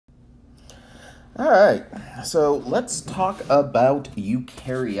All right, so let's talk about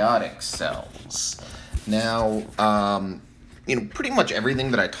eukaryotic cells. Now, pretty much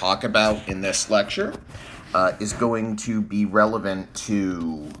everything that I talk about in this lecture is going to be relevant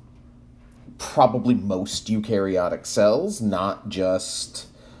to probably most eukaryotic cells, not just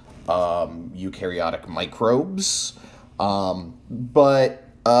eukaryotic microbes. But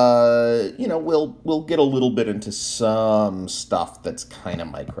we'll get a little bit into some stuff that's kind of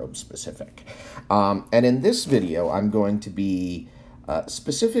microbe specific. And in this video, I'm going to be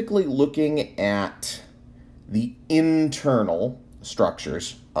specifically looking at the internal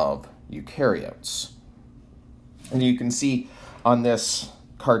structures of eukaryotes. And you can see on this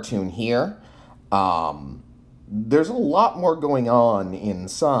cartoon here, there's a lot more going on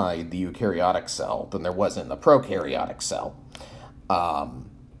inside the eukaryotic cell than there was in the prokaryotic cell.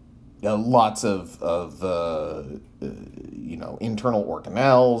 Lots of internal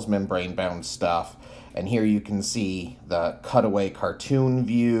organelles, membrane-bound stuff. And here you can see the cutaway cartoon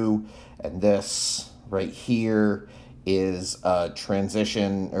view. And this right here is a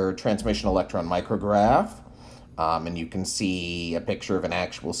transmission electron micrograph. And you can see a picture of an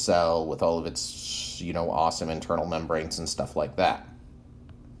actual cell with all of its, awesome internal membranes and stuff like that.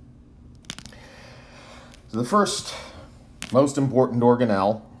 So the first most important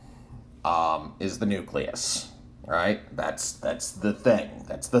organelle is the nucleus, right? That's the thing.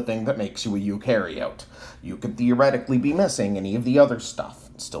 That's the thing that makes you a eukaryote. You could theoretically be missing any of the other stuff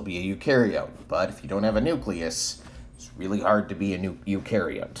and still be a eukaryote, but if you don't have a nucleus, it's really hard to be a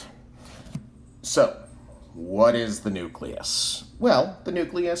eukaryote. So, what is the nucleus? Well, the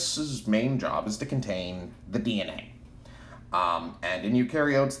nucleus's main job is to contain the DNA. And in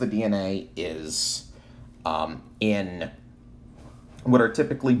eukaryotes, the DNA is in what are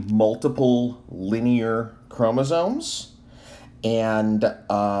typically multiple linear chromosomes. And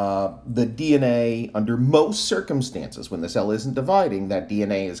the DNA, under most circumstances, when the cell isn't dividing, that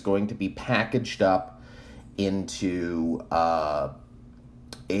DNA is going to be packaged up into a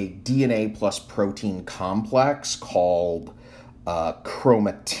DNA plus protein complex called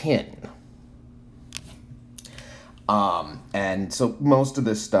chromatin. And so most of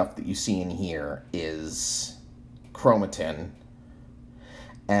this stuff that you see in here is chromatin.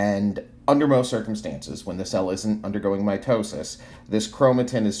 And under most circumstances, when the cell isn't undergoing mitosis, this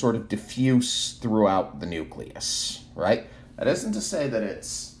chromatin is sort of diffuse throughout the nucleus, right? That isn't to say that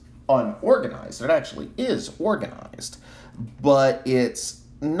it's unorganized. It actually is organized, but it's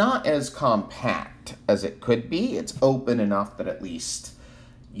not as compact as it could be. It's open enough that at least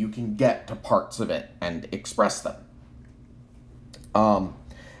you can get to parts of it and express them. Most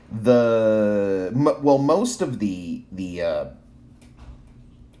of the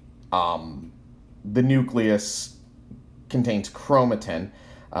nucleus contains chromatin.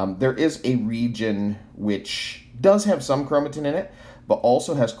 There is a region which does have some chromatin in it, but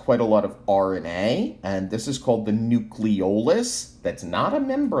also has quite a lot of RNA, and this is called the nucleolus. That's not a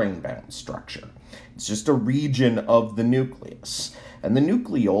membrane-bound structure. It's just a region of the nucleus. And the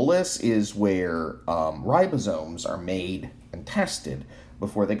nucleolus is where ribosomes are made and tested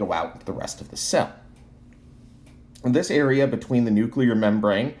before they go out to the rest of the cell. And this area between the nuclear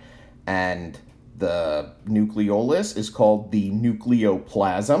membrane and the nucleolus is called the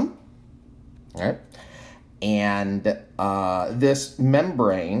nucleoplasm. All right? And this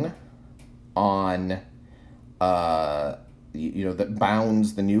membrane on, that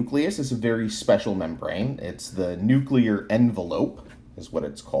bounds the nucleus is a very special membrane. It's the nuclear envelope, is what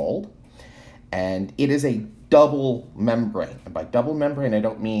it's called. And it is a double membrane. And by double membrane, I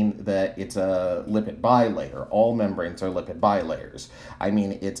don't mean that it's a lipid bilayer. All membranes are lipid bilayers. I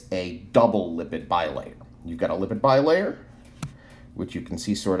mean it's a double lipid bilayer. You've got a lipid bilayer, which you can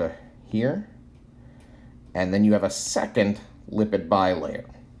see sort of here. And then you have a second lipid bilayer.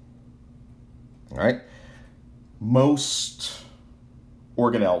 All right? Most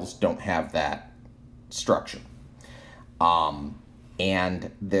organelles don't have that structure.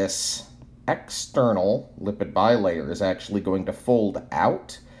 And this external lipid bilayer is actually going to fold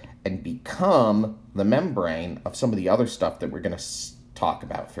out and become the membrane of some of the other stuff that we're going to talk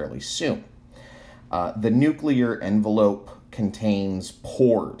about fairly soon. The nuclear envelope contains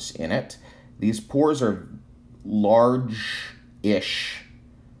pores in it. These pores are large-ish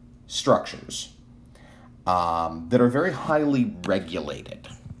structures that are very highly regulated.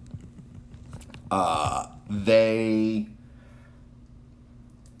 They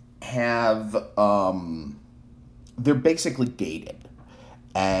have, they're basically gated,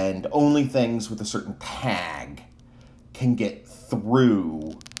 and only things with a certain tag can get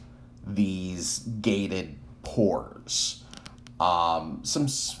through these gated pores. Some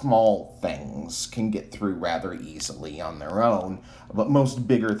small things can get through rather easily on their own, but most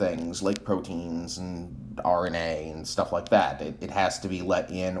bigger things like proteins and RNA and stuff like that, it has to be let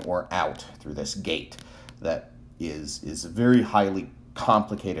in or out through this gate that is very highly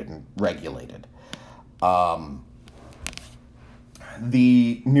complicated and regulated.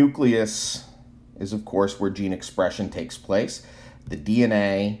 The nucleus is, of course, where gene expression takes place. The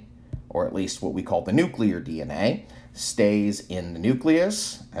DNA, or at least what we call the nuclear DNA, stays in the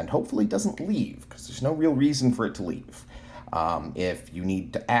nucleus and hopefully doesn't leave, because there's no real reason for it to leave. If you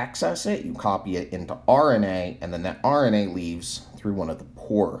need to access it, you copy it into RNA, and then that RNA leaves through one of the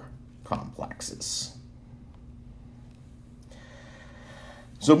pore complexes.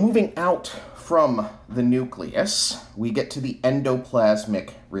 So moving out from the nucleus, we get to the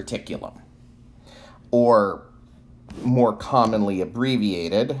endoplasmic reticulum, or more commonly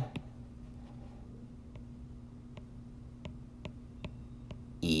abbreviated,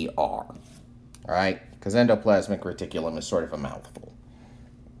 ER. All right, because endoplasmic reticulum is sort of a mouthful.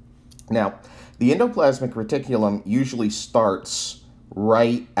 Now, the endoplasmic reticulum usually starts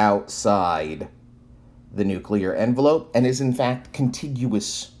right outside the nuclear envelope and is in fact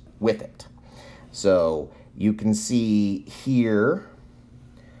contiguous with it. So you can see here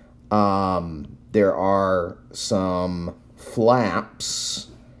there are some flaps.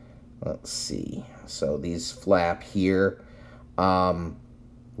 Let's see. So these flap here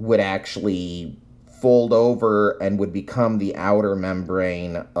would actually fold over and would become the outer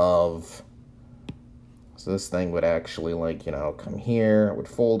membrane of, so this thing would actually, like, you know, come here, it would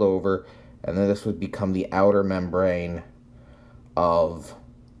fold over, and then this would become the outer membrane of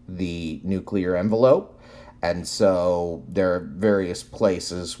the nuclear envelope. And so there are various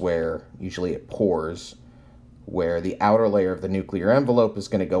places where, usually at pores, where the outer layer of the nuclear envelope is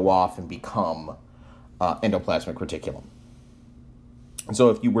going to go off and become endoplasmic reticulum. And so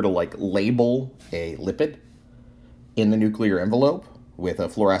if you were to, like, label a lipid in the nuclear envelope with a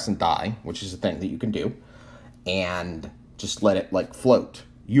fluorescent dye, which is a thing that you can do, and just let it, like, float,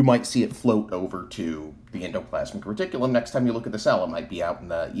 you might see it float over to the endoplasmic reticulum. Next time you look at the cell, it might be out in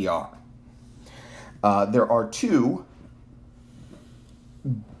the ER. There are two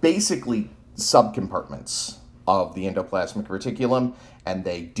basically subcompartments of the endoplasmic reticulum, and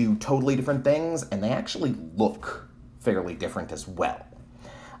they do totally different things, and they actually look fairly different as well.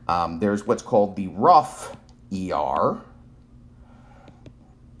 There's what's called the rough ER,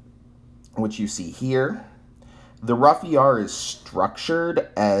 which you see here. The rough ER is structured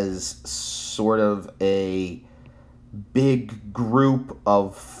as sort of a big group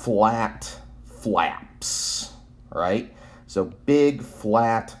of flat flaps, right? So big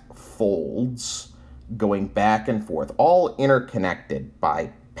flat folds going back and forth, all interconnected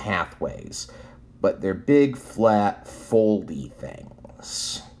by pathways, but they're big flat foldy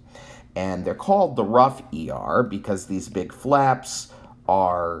things. And they're called the rough ER because these big flaps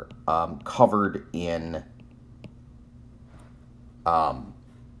are covered in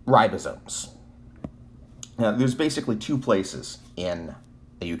ribosomes. Now, there's basically two places in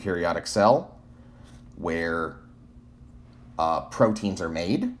a eukaryotic cell where proteins are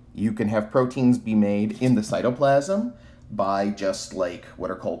made. You can have proteins be made in the cytoplasm by just, like, what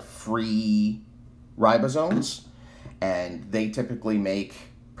are called free ribosomes, and they typically make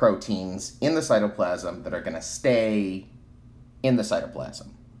proteins in the cytoplasm that are going to stay in the cytoplasm.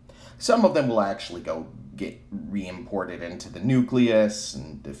 Some of them will actually get re-imported into the nucleus,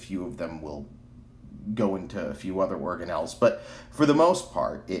 and a few of them will go into a few other organelles. But for the most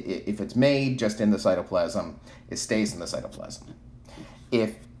part, if it's made just in the cytoplasm, it stays in the cytoplasm.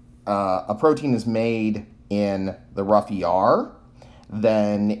 If a protein is made in the rough ER,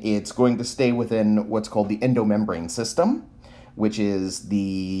 then it's going to stay within what's called the endomembrane system, which is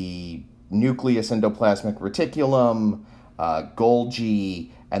the nucleus, endoplasmic reticulum,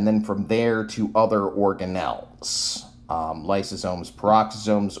 Golgi, and then from there to other organelles, lysosomes,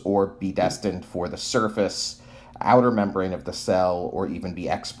 peroxisomes, or be destined for the surface, outer membrane of the cell, or even be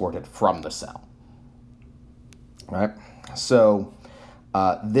exported from the cell. All right? So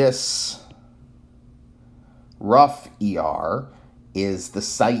this rough ER is the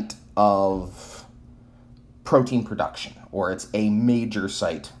site of protein production, or it's a major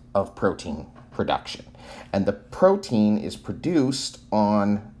site of protein production. And the protein is produced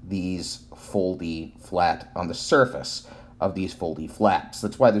on these foldy flat, on the surface of these foldy flaps.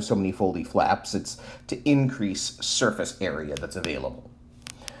 That's why there's so many foldy flaps. It's to increase surface area that's available.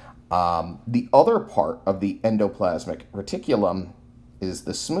 The other part of the endoplasmic reticulum is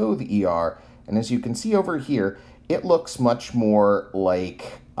the smooth ER, and as you can see over here, it looks much more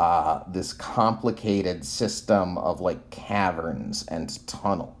like this complicated system of like caverns and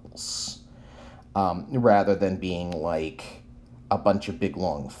tunnels, rather than being like a bunch of big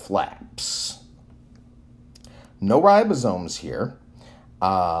long flaps. No ribosomes here.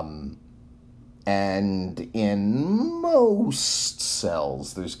 And in most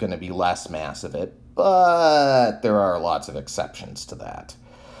cells, there's going to be less mass of it, but there are lots of exceptions to that.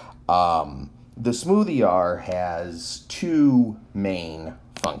 The smooth ER has two main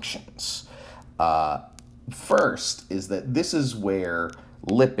functions. First is that this is where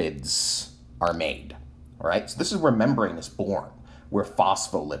lipids are made, right? So this is where membrane is born, where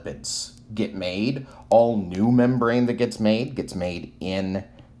phospholipids get made. All new membrane that gets made in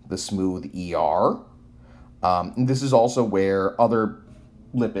the smooth ER. This is also where other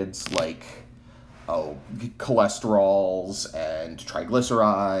lipids like cholesterols and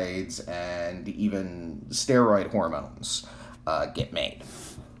triglycerides and even steroid hormones get made.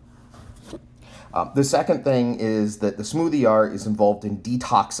 The second thing is that the smooth ER is involved in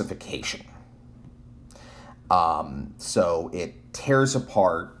detoxification. So it tears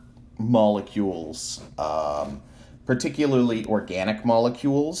apart molecules, particularly organic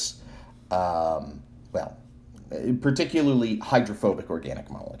molecules, particularly hydrophobic organic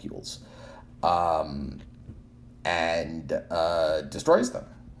molecules, and destroys them,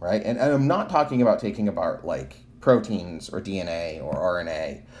 right? And I'm not talking about taking apart like proteins or DNA or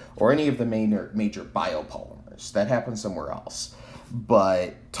RNA or any of the major biopolymers. That happens somewhere else.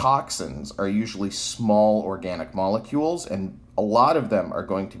 But toxins are usually small organic molecules, and a lot of them are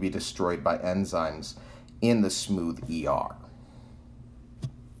going to be destroyed by enzymes in the smooth ER.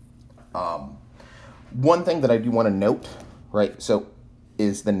 One thing that I do want to note, right, so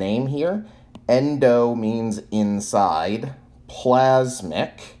is the name here. Endo means inside,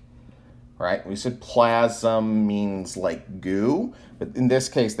 plasmic, right? We said plasm means like goo, but in this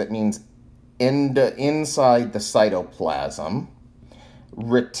case that means inside the cytoplasm.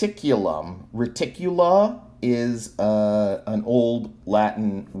 Reticula is an old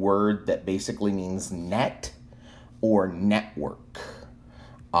Latin word that basically means net or network.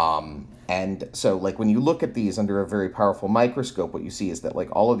 And so like when you look at these under a very powerful microscope, what you see is that like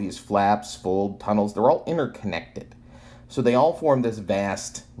all of these flaps, fold, tunnels, they're all interconnected. So they all form this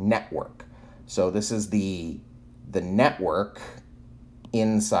vast network. So this is the network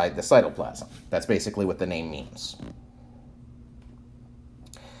inside the cytoplasm. That's basically what the name means.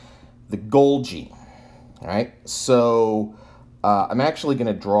 The Golgi, all right? So I'm actually going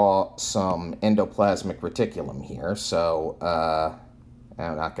to draw some endoplasmic reticulum here. So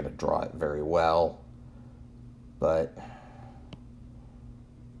I'm not going to draw it very well, but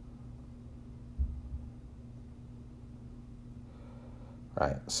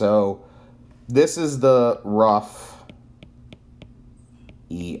right. So this is the rough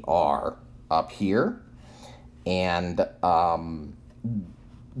ER up here, and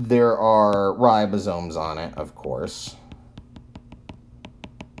there are ribosomes on it, of course.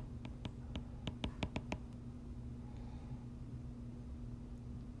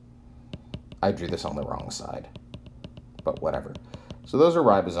 I drew this on the wrong side, but whatever. So those are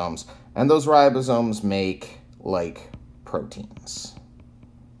ribosomes, and those ribosomes make like proteins,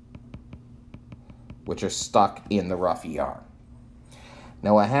 which are stuck in the rough ER.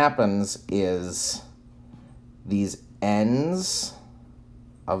 Now what happens is these ends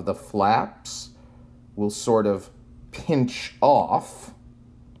of the flaps will sort of pinch off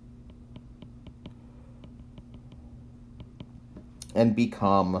and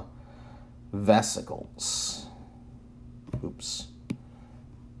become vesicles. Oops.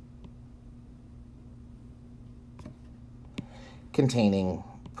 Containing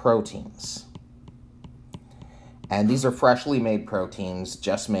proteins. And these are freshly made proteins,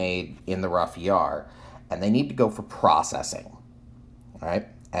 just made in the rough ER, and they need to go for processing. All right?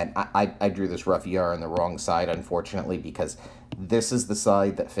 And I drew this rough ER on the wrong side, unfortunately, because this is the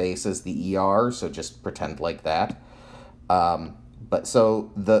side that faces the ER, so just pretend like that. But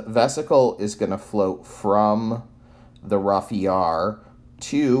so the vesicle is going to float from the rough ER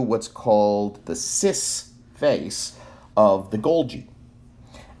to what's called the cis face of the Golgi.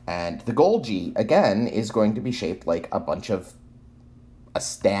 And the Golgi, again, is going to be shaped like a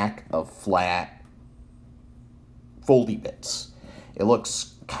stack of flat foldy bits. It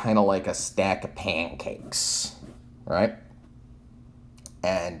looks kind of like a stack of pancakes, right?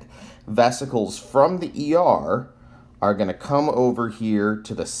 And vesicles from the ER are going to come over here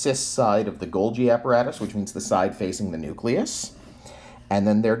to the cis side of the Golgi apparatus, which means the side facing the nucleus. And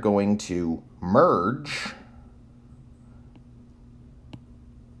then they're going to merge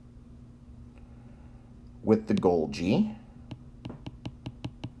with the Golgi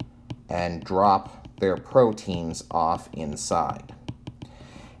and drop their proteins off inside.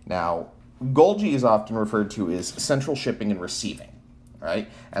 Now, Golgi is often referred to as central shipping and receiving, right?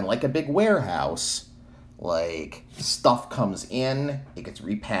 And like a big warehouse, like stuff comes in, it gets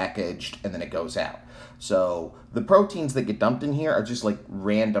repackaged, and then it goes out. So the proteins that get dumped in here are just like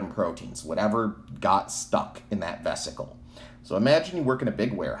random proteins, whatever got stuck in that vesicle. So imagine you work in a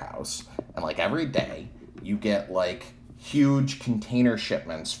big warehouse, and like every day you get like huge container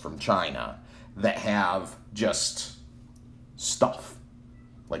shipments from China that have just stuff.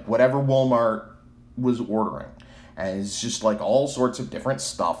 Like whatever Walmart was ordering. And it's just like all sorts of different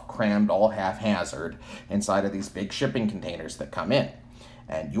stuff crammed all haphazard inside of these big shipping containers that come in.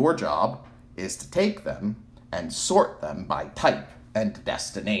 And your job is to take them and sort them by type and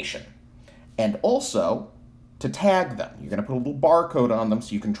destination. And also to tag them. You're going to put a little barcode on them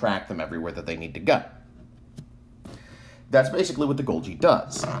so you can track them everywhere that they need to go. That's basically what the Golgi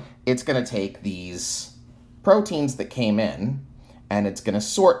does. It's going to take these proteins that came in and it's going to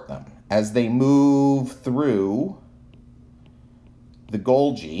sort them. As they move through the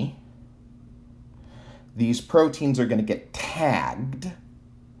Golgi, these proteins are going to get tagged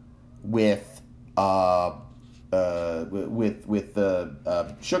with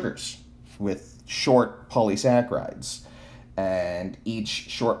sugars, with short polysaccharides. And each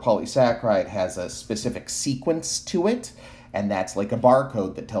short polysaccharide has a specific sequence to it, and that's like a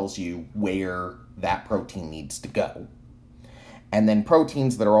barcode that tells you where that protein needs to go. And then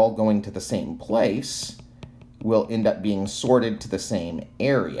proteins that are all going to the same place will end up being sorted to the same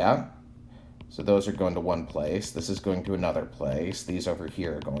area. So those are going to one place. This is going to another place. These over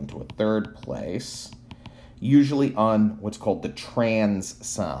here are going to a third place. Usually on what's called the trans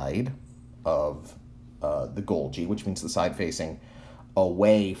side of the Golgi, which means the side facing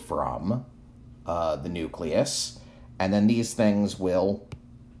away from the nucleus. And then these things will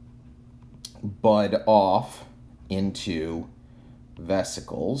bud off into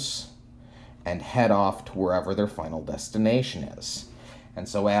vesicles and head off to wherever their final destination is. And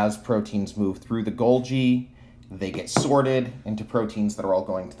so as proteins move through the Golgi, they get sorted into proteins that are all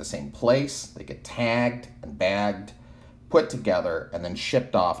going to the same place. They get tagged and bagged, put together, and then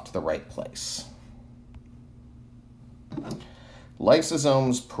shipped off to the right place.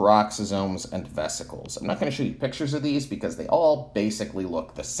 Lysosomes, peroxisomes, and vesicles. I'm not going to show you pictures of these because they all basically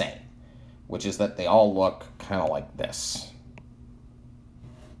look the same, which is that they all look kind of like this.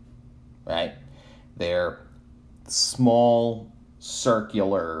 Right? They're small,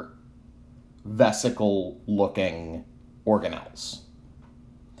 circular, vesicle-looking organelles.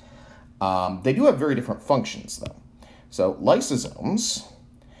 They do have very different functions, though. So lysosomes,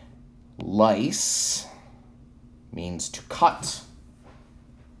 lys means to cut.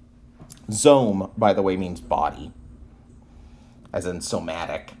 Zome, by the way, means body, as in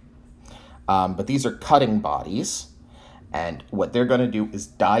somatic. But these are cutting bodies. And what they're going to do is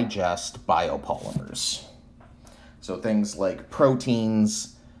digest biopolymers. So things like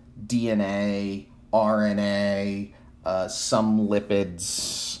proteins, DNA, RNA, some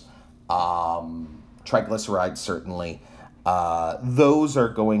lipids, triglycerides certainly. Those are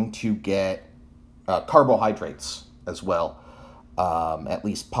going to get carbohydrates as well, at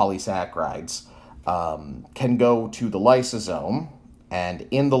least polysaccharides, can go to the lysosome. And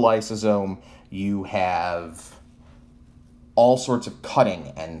in the lysosome, you have all sorts of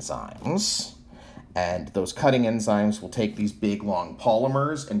cutting enzymes, and those cutting enzymes will take these big long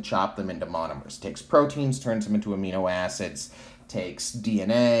polymers and chop them into monomers. It takes proteins, turns them into amino acids, takes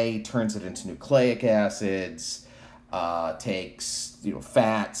DNA, turns it into nucleic acids, takes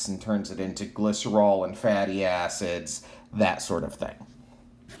fats and turns it into glycerol and fatty acids, that sort of thing.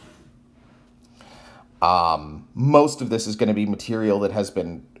 Most of this is going to be material that has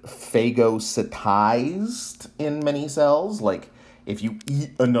been phagocytized in many cells. Like if you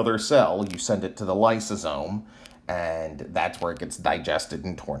eat another cell, you send it to the lysosome, and that's where it gets digested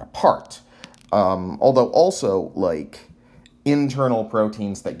and torn apart. Although also, like, internal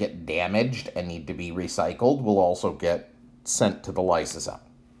proteins that get damaged and need to be recycled will also get sent to the lysosome.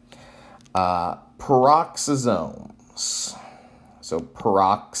 Peroxisomes. So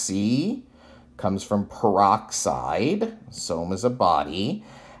peroxy comes from peroxide. Some is a body.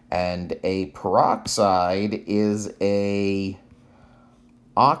 And a peroxide is a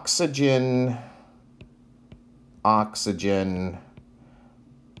oxygen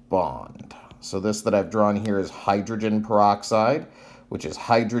bond. So this that I've drawn here is hydrogen peroxide, which is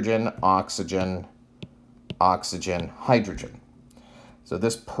hydrogen, oxygen, oxygen, hydrogen. So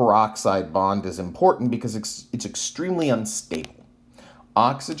this peroxide bond is important because it's extremely unstable.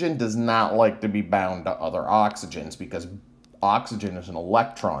 Oxygen does not like to be bound to other oxygens because oxygen is an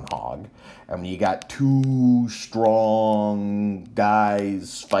electron hog, and when you got two strong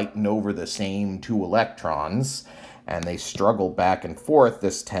guys fighting over the same two electrons, and they struggle back and forth,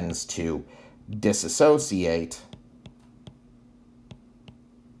 this tends to disassociate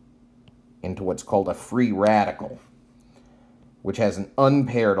into what's called a free radical, which has an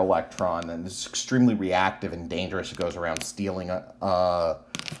unpaired electron and is extremely reactive and dangerous. It goes around stealing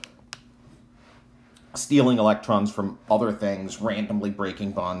electrons from other things, randomly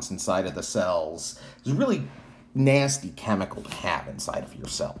breaking bonds inside of the cells. It's a really nasty chemical to have inside of your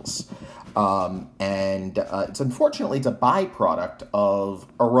cells. Unfortunately, it's a byproduct of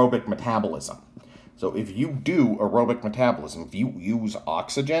aerobic metabolism. So if you do aerobic metabolism, if you use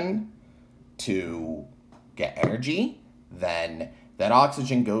oxygen to get energy, then that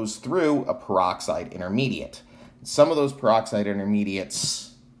oxygen goes through a peroxide intermediate. Some of those peroxide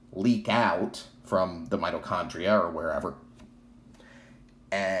intermediates leak out from the mitochondria or wherever.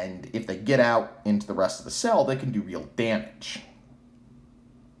 And if they get out into the rest of the cell, they can do real damage.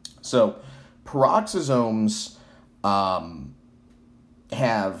 So peroxisomes have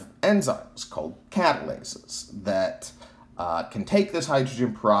enzymes called catalases that can take this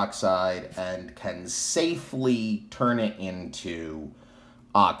hydrogen peroxide and can safely turn it into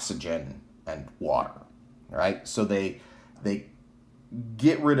oxygen and water, right? So they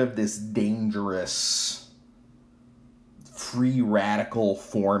get rid of this dangerous free radical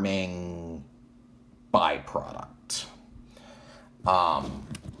forming byproduct.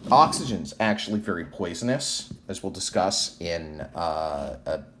 Oxygen's actually very poisonous, as we'll discuss in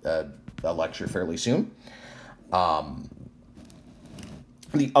a lecture fairly soon.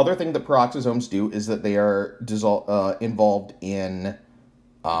 The other thing that peroxisomes do is that they are involved in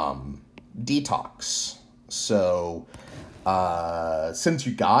detox. So since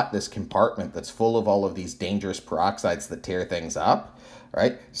you got this compartment that's full of all of these dangerous peroxides that tear things up,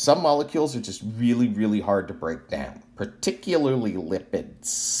 right, some molecules are just really, really hard to break down, particularly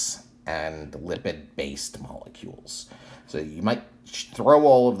lipids and lipid-based molecules. So you might throw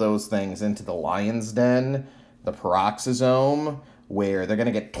all of those things into the lion's den, the peroxisome, where they're going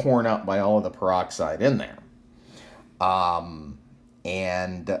to get torn up by all of the peroxide in there. So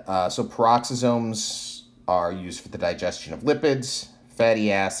peroxisomes are used for the digestion of lipids,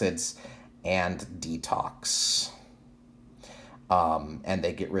 fatty acids, and detox. And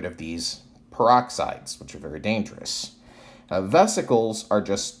they get rid of these peroxides, which are very dangerous. Vesicles are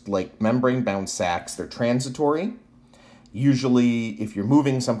just like membrane-bound sacs. They're transitory. Usually, if you're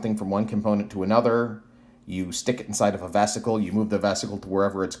moving something from one component to another, you stick it inside of a vesicle, you move the vesicle to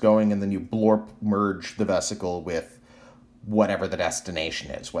wherever it's going, and then you blorp merge the vesicle with whatever the destination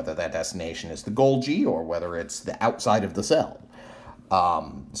is, whether that destination is the Golgi or whether it's the outside of the cell.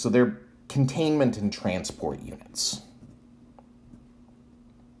 So they're containment and transport units.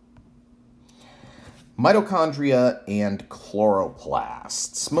 Mitochondria and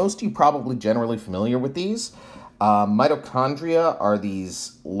chloroplasts. Most of you probably generally familiar with these. Mitochondria are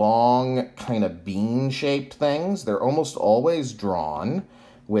these long, kind of bean-shaped things. They're almost always drawn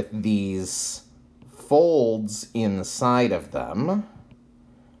with these folds inside of them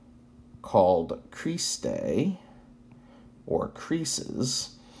called cristae, or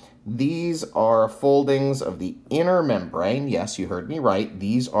creases. These are foldings of the inner membrane. Yes, you heard me right.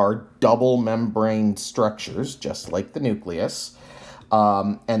 These are double membrane structures, just like the nucleus.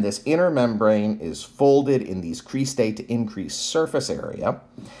 And this inner membrane is folded in these cristae to increase surface area.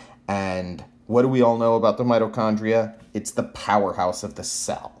 And what do we all know about the mitochondria? It's the powerhouse of the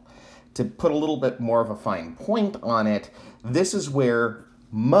cell. To put a little bit more of a fine point on it, this is where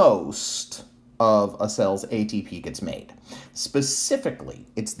most of a cell's ATP gets made. Specifically,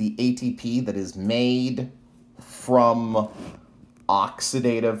 it's the ATP that is made from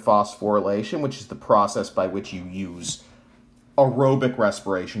oxidative phosphorylation, which is the process by which you use aerobic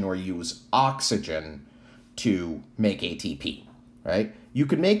respiration or use oxygen to make ATP, right? You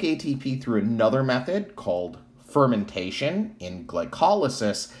can make ATP through another method called fermentation in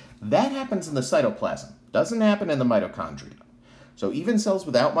glycolysis. That happens in the cytoplasm, doesn't happen in the mitochondria. So even cells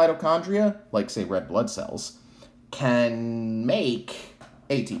without mitochondria, like say red blood cells, can make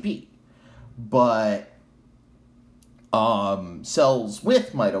ATP. But cells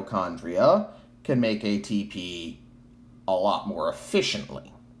with mitochondria can make ATP a lot more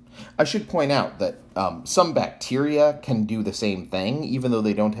efficiently. I should point out that some bacteria can do the same thing, even though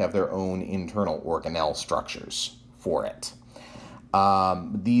they don't have their own internal organelle structures for it.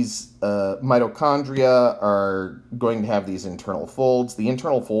 These mitochondria are going to have these internal folds. The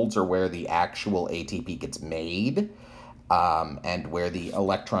internal folds are where the actual ATP gets made and where the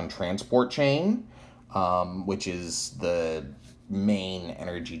electron transport chain which is the main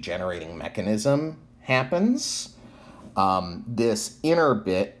energy generating mechanism, happens. This inner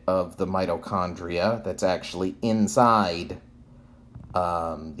bit of the mitochondria that's actually inside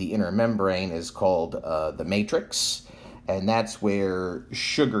the inner membrane is called the matrix, and that's where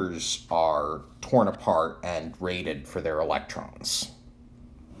sugars are torn apart and rated for their electrons.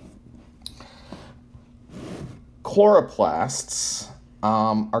 Chloroplasts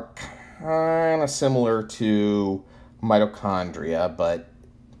are kind of similar to mitochondria, but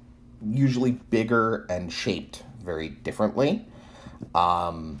usually bigger and shaped very differently.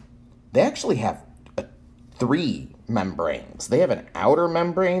 They actually have 3 membranes. They have an outer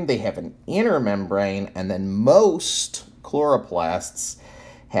membrane, they have an inner membrane, and then most chloroplasts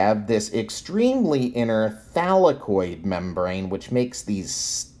have this extremely inner thylakoid membrane, which makes these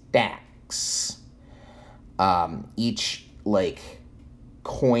stacks. Each,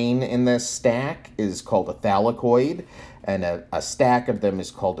 coin in this stack is called a thylakoid, and a stack of them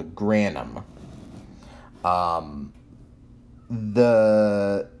is called a granum.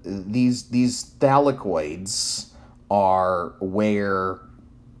 These thylakoids are where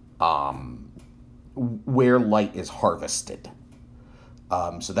light is harvested.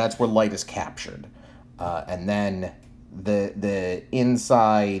 So that's where light is captured. And then the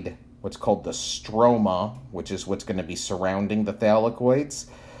inside, what's called the stroma, which is what's going to be surrounding the thylakoids,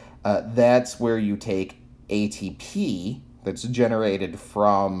 that's where you take ATP that's generated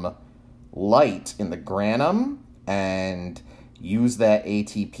from light in the granum and use that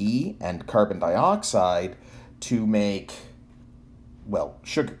ATP and carbon dioxide to make, well,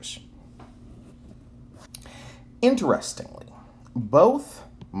 sugars. Interestingly, both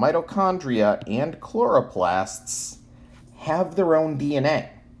mitochondria and chloroplasts have their own DNA.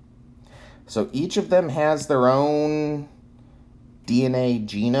 So each of them has their own DNA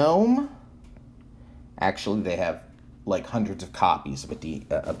genome. Actually, they have hundreds of copies of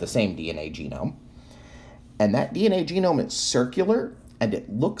the same DNA genome. And that DNA genome is circular, and it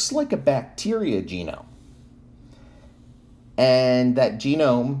looks like a bacteria genome. And that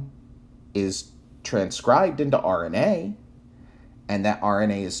genome is transcribed into RNA, and that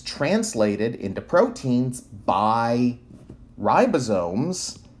RNA is translated into proteins by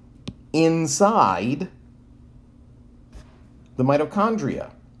ribosomes inside the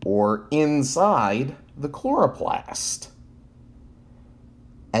mitochondria, or inside the chloroplast.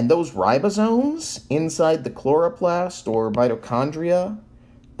 And those ribosomes inside the chloroplast or mitochondria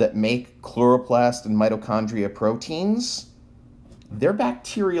that make chloroplast and mitochondria proteins, they're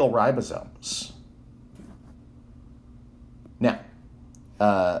bacterial ribosomes. Now,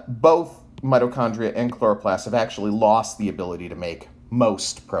 both mitochondria and chloroplasts have actually lost the ability to make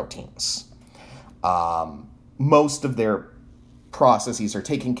most proteins. Most of their processes are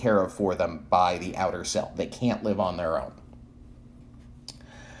taken care of for them by the outer cell. They can't live on their own.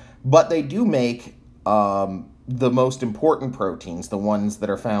 But they do make the most important proteins, the ones that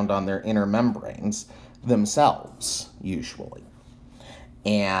are found on their inner membranes, themselves, usually.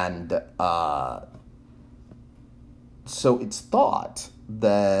 And so it's thought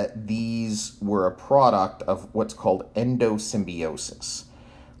that these were a product of what's called endosymbiosis.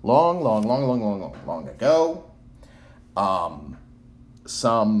 Long ago,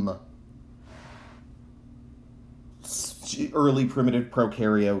 some early primitive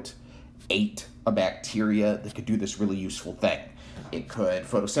prokaryote ate a bacteria that could do this really useful thing. It could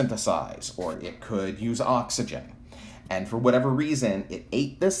photosynthesize, or it could use oxygen. And for whatever reason, it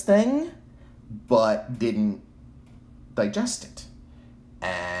ate this thing, but didn't digest it,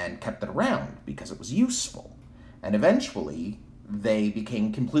 and kept it around because it was useful. And eventually, they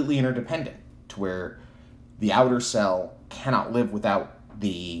became completely interdependent, to where the outer cell cannot live without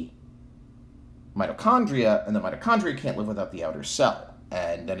the mitochondria, and the mitochondria can't live without the outer cell.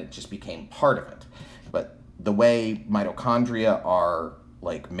 And then it just became part of it. But the way mitochondria are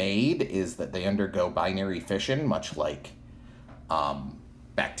made is that they undergo binary fission, much like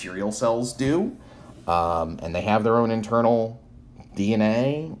bacterial cells do. And they have their own internal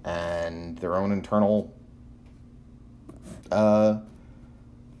DNA and their own internal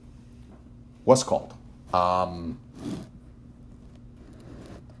what's called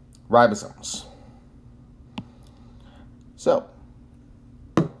ribosomes. So,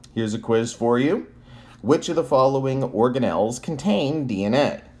 here's a quiz for you. Which of the following organelles contain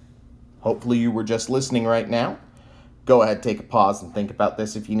DNA? Hopefully you were just listening right now. Go ahead, take a pause and think about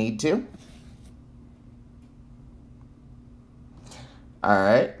this if you need to. All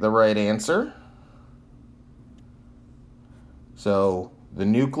right, the right answer. So, the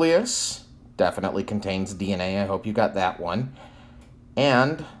nucleus definitely contains DNA. I hope you got that one.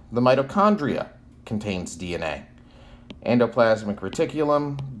 And the mitochondria contains DNA. Endoplasmic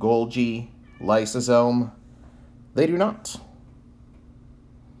reticulum, Golgi, lysosome, they do not.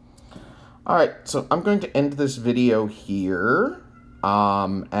 Alright, so I'm going to end this video here,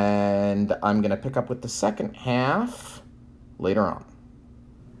 and I'm going to pick up with the second half later on.